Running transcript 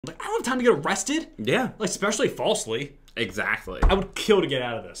Like, I don't have time to get arrested. Yeah. Like, especially falsely. Exactly. I would kill to get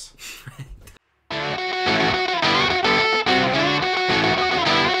out of this.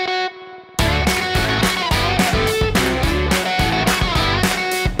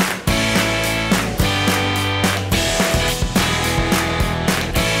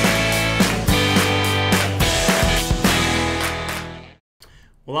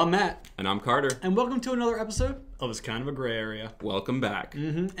 Well, I'm Matt. And I'm Carter. And welcome to another episode of It's Kind of a Gray Area. Welcome back.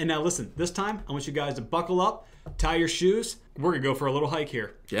 And now listen, this time I want you guys to buckle up, tie your shoes. We're going to go for a little hike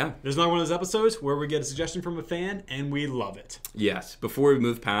here. Yeah. There's another one of those episodes where we get a suggestion from a fan and we love it. Yes. Before we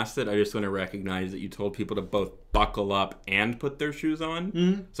move past it, I just want to recognize that you told people to both buckle up and put their shoes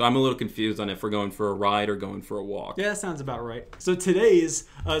on. So I'm a little confused on if we're going for a ride or going for a walk. Yeah, that sounds about right. So today's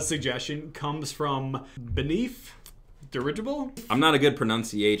suggestion comes from Beneath Dirigible? I'm not a good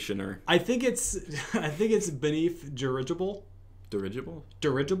pronunciationer. I think it's Beneath Dirigible. Dirigible?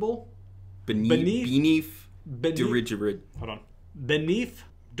 Dirigible? Beneath dirigible. Hold on. Beneath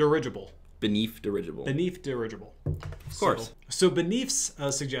Dirigible. Beneath dirigible. Beneath Dirigible. Of course. So Beneath's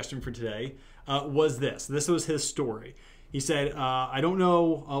suggestion for today was this. This was his story. He said, I don't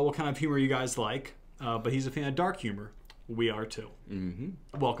know what kind of humor you guys like, but he's a fan of dark humor. We are too.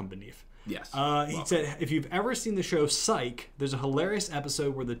 Welcome, Beneath. Yes. He said, if you've ever seen the show Psych, there's a hilarious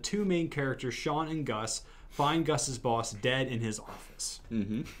episode where the two main characters, Sean and Gus, find Gus's boss dead in his office.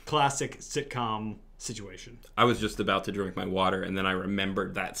 Classic sitcom situation. I was just about to drink my water, and then I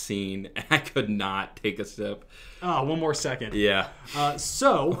remembered that scene, and I could not take a sip. Oh, one more second. Yeah.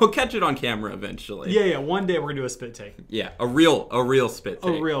 So we'll catch it on camera eventually. Yeah. One day we're gonna do a spit take. Yeah, a real spit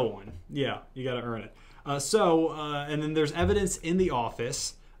take. A real one. Yeah, you got to earn it. And then there's evidence in the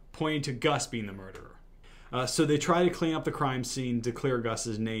office pointing to Gus being the murderer. So they try to clean up the crime scene to clear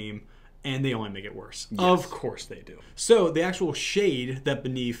Gus's name, and they only make it worse. Yes. Of course they do. So the actual shade that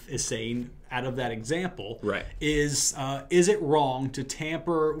Beneath is saying out of that example is it wrong to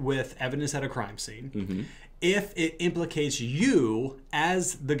tamper with evidence at a crime scene if it implicates you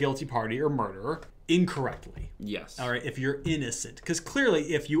as the guilty party or murderer incorrectly? Yes. All right, if you're innocent. Because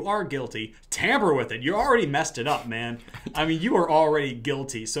clearly, if you are guilty, tamper with it. You already messed it up, man. I mean, you are already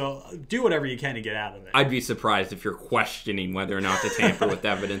guilty. So do whatever you can to get out of it. I'd be surprised if you're questioning whether or not to tamper with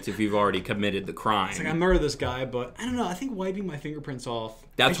evidence if you've already committed the crime. It's like, I murdered this guy, but I don't know. I think wiping my fingerprints off.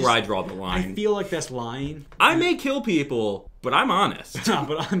 That's where I draw the line. I feel like that's lying. I may kill people, but I'm honest.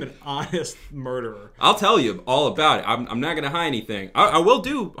 But I'm an honest murderer. I'll tell you all about it. I'm not going to hide anything. I will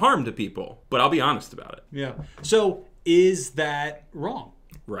do harm to people, but I'll be honest about it. Yeah. So is that wrong?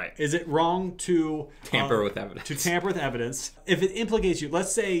 Right. Is it wrong to tamper with evidence? To tamper with evidence. If it implicates you,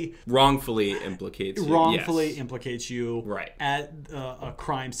 let's say wrongfully implicates you. Wrongfully implicates you right. at a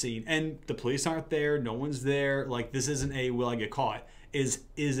crime scene, and the police aren't there, no one's there. Like, this isn't a will I get caught. Is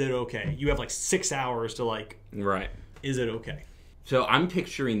it okay? You have like 6 hours to like. Right. Is it okay? So I'm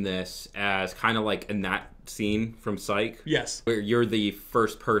picturing this as kind of like in that scene from Psych. Yes. Where you're the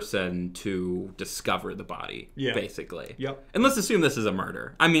first person to discover the body, basically. Yep. And let's assume this is a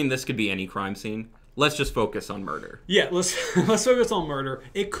murder. I mean, this could be any crime scene. Let's just focus on murder. Yeah, let's focus on murder.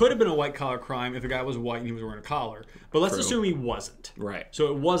 It could have been a white-collar crime if the guy was white and he was wearing a collar. But let's assume he wasn't. Right. So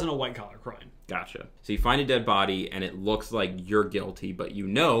it wasn't a white-collar crime. Gotcha. So you find a dead body, and it looks like you're guilty, but you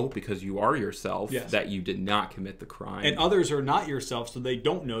know, because you are yourself, that you did not commit the crime. And others are not yourself, so they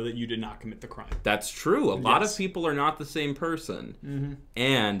don't know that you did not commit the crime. That's true. A lot of people are not the same person.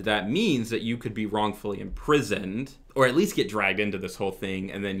 And that means that you could be wrongfully imprisoned, or at least get dragged into this whole thing,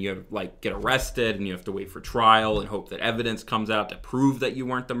 and then you have, like, get arrested, and you have to wait for trial and hope that evidence comes out to prove that you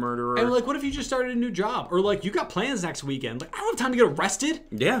weren't the murderer. And, like, what if you just started a new job? Or, like, you got plans next weekend. Like, I don't have time to get arrested.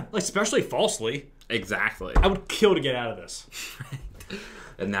 Yeah. Like, especially falsely. Exactly. I would kill to get out of this.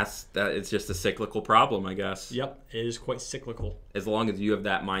 And it's just a cyclical problem, I guess. Yep, it is quite cyclical. As long as you have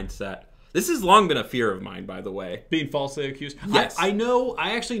that mindset. This has long been a fear of mine, by the way. Being falsely accused? Yes. I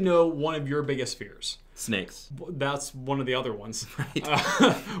actually know one of your biggest fears. Snakes. That's one of the other ones. Right.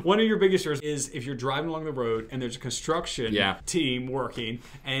 One of your biggest fears is if you're driving along the road and there's a construction team working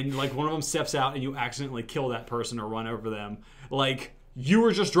and like one of them steps out and you accidentally kill that person or run over them. Like, you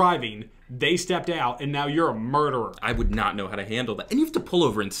were just driving, they stepped out, and now you're a murderer. I would not know how to handle that. And you have to pull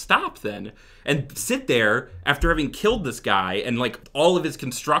over and stop then. And sit there after having killed this guy, and like all of his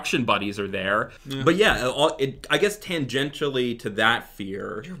construction buddies are there. Yeah. But yeah, I guess tangentially to that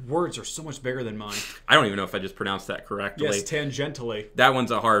fear. Your words are so much bigger than mine. I don't even know if I just pronounced that correctly. Yes, tangentially. That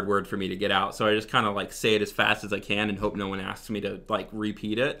one's a hard word for me to get out. So I just kind of like say it as fast as I can and hope no one asks me to like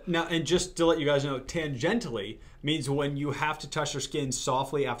repeat it. Now, and just to let you guys know, tangentially means when you have to touch your skin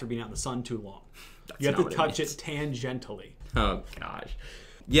softly after being out in the sun too long. You have to touch it tangentially. Oh, gosh.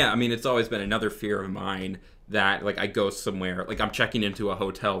 Yeah, I mean, it's always been another fear of mine that, like, I go somewhere, like, I'm checking into a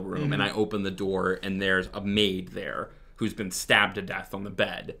hotel room and I open the door and there's a maid there who's been stabbed to death on the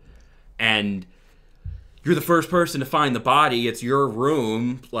bed. And you're the first person to find the body. It's your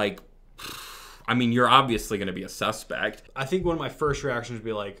room. Like, I mean, you're obviously going to be a suspect. I think one of my first reactions would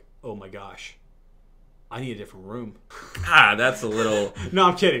be like, oh my gosh, I need a different room. Ah, that's a little... No,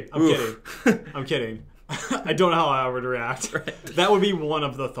 I'm kidding. I'm kidding. I don't know how I would react. Right. That would be one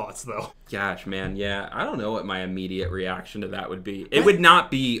of the thoughts, though. Gosh, man, yeah. I don't know what my immediate reaction to that would be. It would not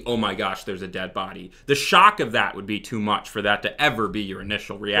be, oh my gosh, there's a dead body. The shock of that would be too much for that to ever be your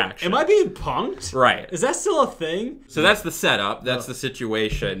initial reaction. Am I being punked? Right. Is that still a thing? So that's the setup. That's the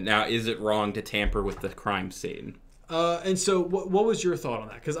situation. Now, is it wrong to tamper with the crime scene? And so what was your thought on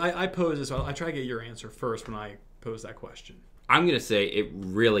that? Because I posed this. I try to get your answer first when I pose that question. I'm going to say it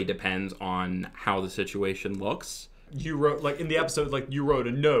really depends on how the situation looks. You wrote, like, in the episode, like, you wrote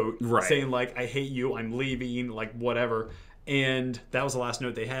a note right. saying, like, I hate you, I'm leaving, like, whatever. And that was the last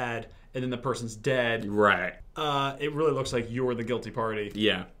note they had. And then the person's dead. Right. It really looks like you're the guilty party.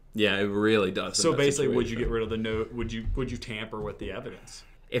 Yeah. Yeah, it really does. So basically, would you get rid of the note? Would you tamper with the evidence?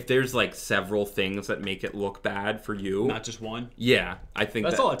 If there's, like, several things that make it look bad for you. Not just one? Yeah. I think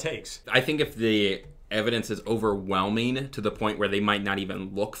that's all it takes. I think if the evidence is overwhelming to the point where they might not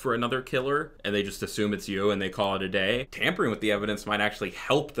even look for another killer and they just assume it's you and they call it a day, tampering with the evidence might actually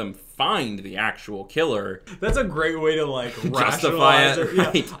help them find the actual killer. That's a great way to, like, justify it. Yeah.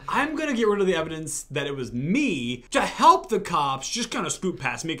 Right. I'm gonna get rid of the evidence that it was me to help the cops just kind of scoot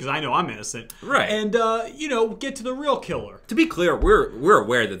past me because I know I'm innocent. Right. And get to the real killer. To be clear, we're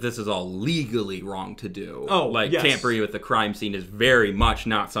aware that this is all legally wrong to do. Oh, like, yes. Tampering with the crime scene is very much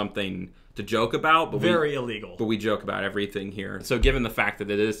not something to joke about, but very illegal. But we joke about everything here. So given the fact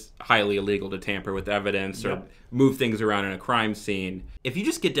that it is highly illegal to tamper with evidence or move things around in a crime scene, if you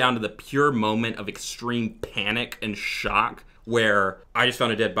just get down to the pure moment of extreme panic and shock where I just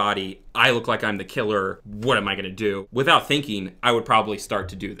found a dead body, I look like I'm the killer, what am I going to do? Without thinking, I would probably start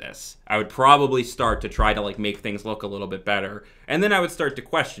to do this. I would probably start to try to, like, make things look a little bit better. And then I would start to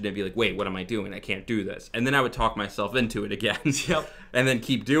question and be like, wait, what am I doing? I can't do this. And then I would talk myself into it again. Yep. And then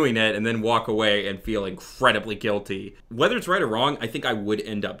keep doing it and then walk away and feel incredibly guilty. Whether it's right or wrong, I think I would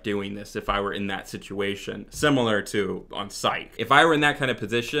end up doing this if I were in that situation. Similar to on Psych. If I were in that kind of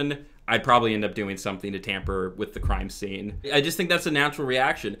position, I'd probably end up doing something to tamper with the crime scene. I just think that's a natural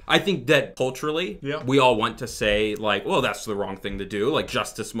reaction. I think that culturally, we all want to say, like, well, that's the wrong thing to do. Like,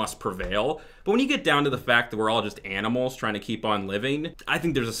 justice must prevail. But when you get down to the fact that we're all just animals trying to keep on living, I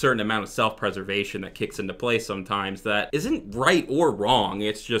think there's a certain amount of self-preservation that kicks into play sometimes that isn't right or wrong.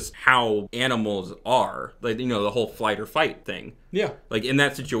 It's just how animals are. Like, the whole flight or fight thing. Yeah. Like, in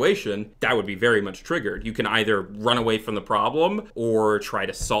that situation, that would be very much triggered. You can either run away from the problem or try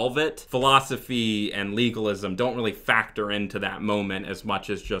to solve it. Philosophy and legalism don't really factor into that moment as much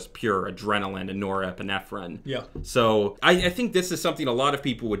as just pure adrenaline and norepinephrine. Yeah. So I think this is something a lot of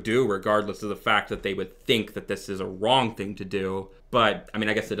people would do regardless of the fact that they would think that this is a wrong thing to do. But, I mean,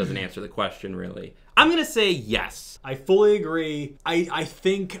 I guess it doesn't answer the question, really. I'm going to say yes. I fully agree. I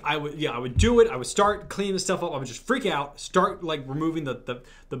think I would do it. I would start cleaning the stuff up. I would just freak out, start, like, removing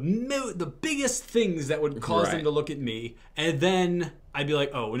the biggest things that would cause them to look at me. And then I'd be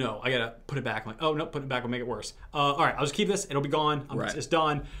like, oh, no, I got to put it back. I'm like, oh, no, put it back will make it worse. All right, I'll just keep this. It'll be gone. It's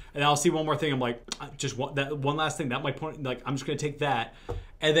done. And I'll see one more thing. I'm like, just that one last thing. That might point, like, I'm just going to take that.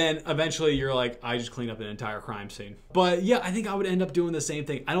 And then eventually you're like, I just cleaned up an entire crime scene. But yeah, I think I would end up doing the same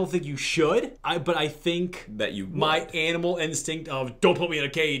thing. I don't think you should, but I think that you would. My animal instinct of don't put me in a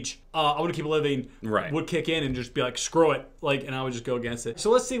cage, I want to keep living, would kick in and just be like, screw it. Like, and I would just go against it. So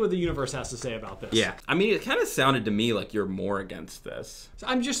let's see what the universe has to say about this. Yeah. I mean, it kind of sounded to me like you're more against this. So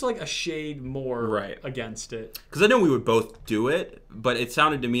I'm just like a shade more against it. Because I know we would both do it, but it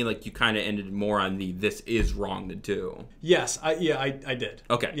sounded to me like you kind of ended more on the this is wrong to do. Yes. I did.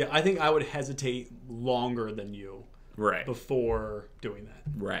 Okay. Yeah, I think I would hesitate longer than you. Right. Before doing that.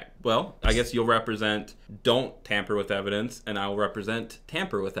 Right. Well, I guess you'll represent don't tamper with evidence, and I'll represent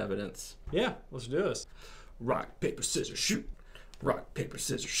tamper with evidence. Yeah, let's do this. Rock, paper, scissors, shoot. Rock, paper,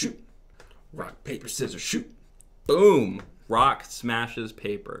 scissors, shoot. Rock, paper, scissors, shoot. Boom. Rock smashes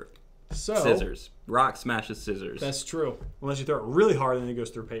paper. So scissors. Rock smashes scissors. That's true. Unless you throw it really hard and then it goes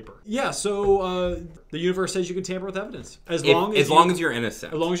through paper. Yeah, so the universe says you can tamper with evidence. As long as you're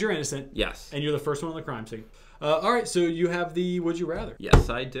innocent. As long as you're innocent. Yes. And you're the first one on the crime scene. All right, so you have the Would You Rather. Yes,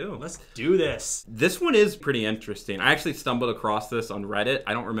 I do. Let's do this. This one is pretty interesting. I actually stumbled across this on Reddit.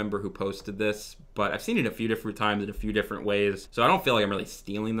 I don't remember who posted this, but I've seen it a few different times in a few different ways. So I don't feel like I'm really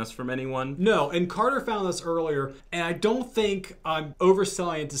stealing this from anyone. No, and Carter found this earlier, and I don't think I'm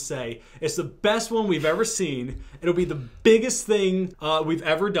overselling it to say it's the best one we've ever seen. It'll be the biggest thing we've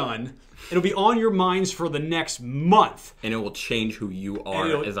ever done. It'll be on your minds for the next month. And it will change who you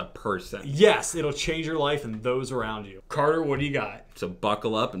are as a person. Yes, it'll change your life and those around you. Carter, what do you got? So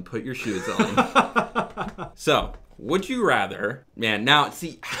buckle up and put your shoes on. So, would you rather... Man, now,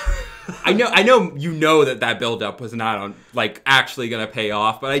 see... I know you know that build-up was not on, like, actually going to pay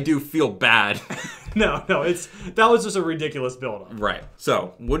off, but I do feel bad. No, that was just a ridiculous build-up. Right.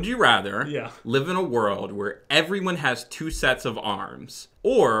 So, would you rather live in a world where everyone has 2 sets of arms,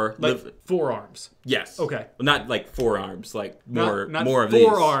 or like 4 arms? Yes. Okay. Well, not like 4 arms, like more not of 4 these.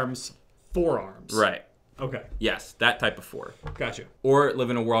 arms, 4 arms. Right. Okay. Yes, that type of 4. Gotcha. Or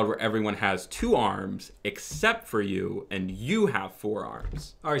live in a world where everyone has 2 arms except for you, and you have 4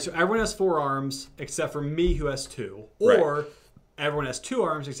 arms. All right, so everyone has 4 arms except for me, who has 2, or everyone has 2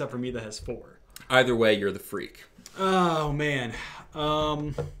 arms except for me that has 4. Either way, you're the freak. Oh man.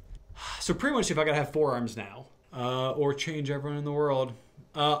 So pretty much, if I gotta have 4 arms now, or change everyone in the world,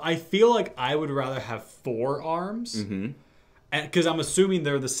 I feel like I would rather have 4 arms. Mm-hmm. Because I'm assuming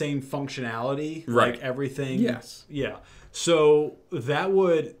they're the same functionality, right? Like everything. Yes. Yeah. So that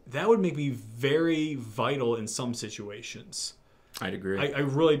would make me very vital in some situations. I'd agree.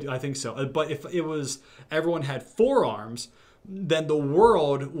 I think so. But if it was everyone had 4 arms, then the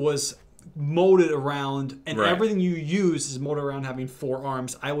world was molded around, and everything you use is molded around having 4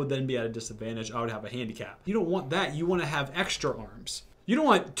 arms. I would then be at a disadvantage. I would have a handicap. You don't want that. You want to have extra arms. You don't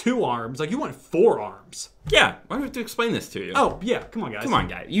want 2 arms. Like, you want 4 arms. Yeah. Why do we have to explain this to you? Oh, yeah. Come on, guys. Come on,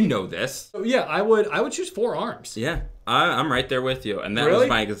 guys. You know this. So, yeah, I would choose 4 arms. Yeah. I'm right there with you. And that was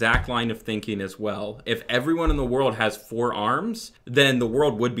my exact line of thinking as well. If everyone in the world has 4 arms, then the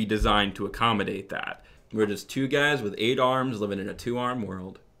world would be designed to accommodate that. We're just 2 guys with 8 arms living in a 2-arm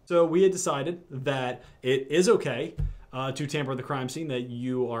world. So we had decided that it is okay to tamper the crime scene that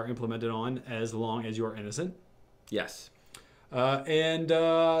you are implemented on as long as you are innocent. Yes. And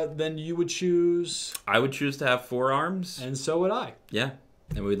then you would choose... I would choose to have 4 arms. And so would I. Yeah.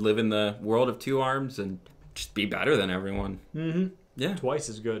 And we'd live in the world of 2 arms and just be better than everyone. Mm-hmm. Yeah. Twice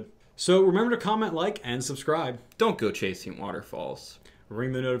as good. So remember to comment, like, and subscribe. Don't go chasing waterfalls.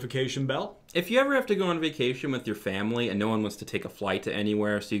 Ring the notification bell. If you ever have to go on vacation with your family and no one wants to take a flight to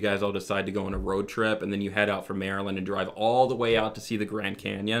anywhere, so you guys all decide to go on a road trip, and then you head out from Maryland and drive all the way out to see the Grand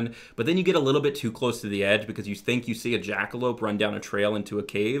Canyon, but then you get a little bit too close to the edge because you think you see a jackalope run down a trail into a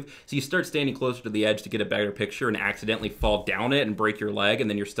cave, so you start standing closer to the edge to get a better picture and accidentally fall down it and break your leg, and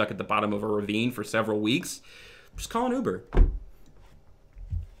then you're stuck at the bottom of a ravine for several weeks, just call an Uber.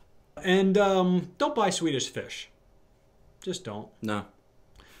 And don't buy Swedish fish. Just don't. No.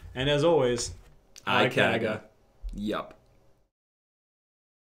 And as always, IKAGA. Yup.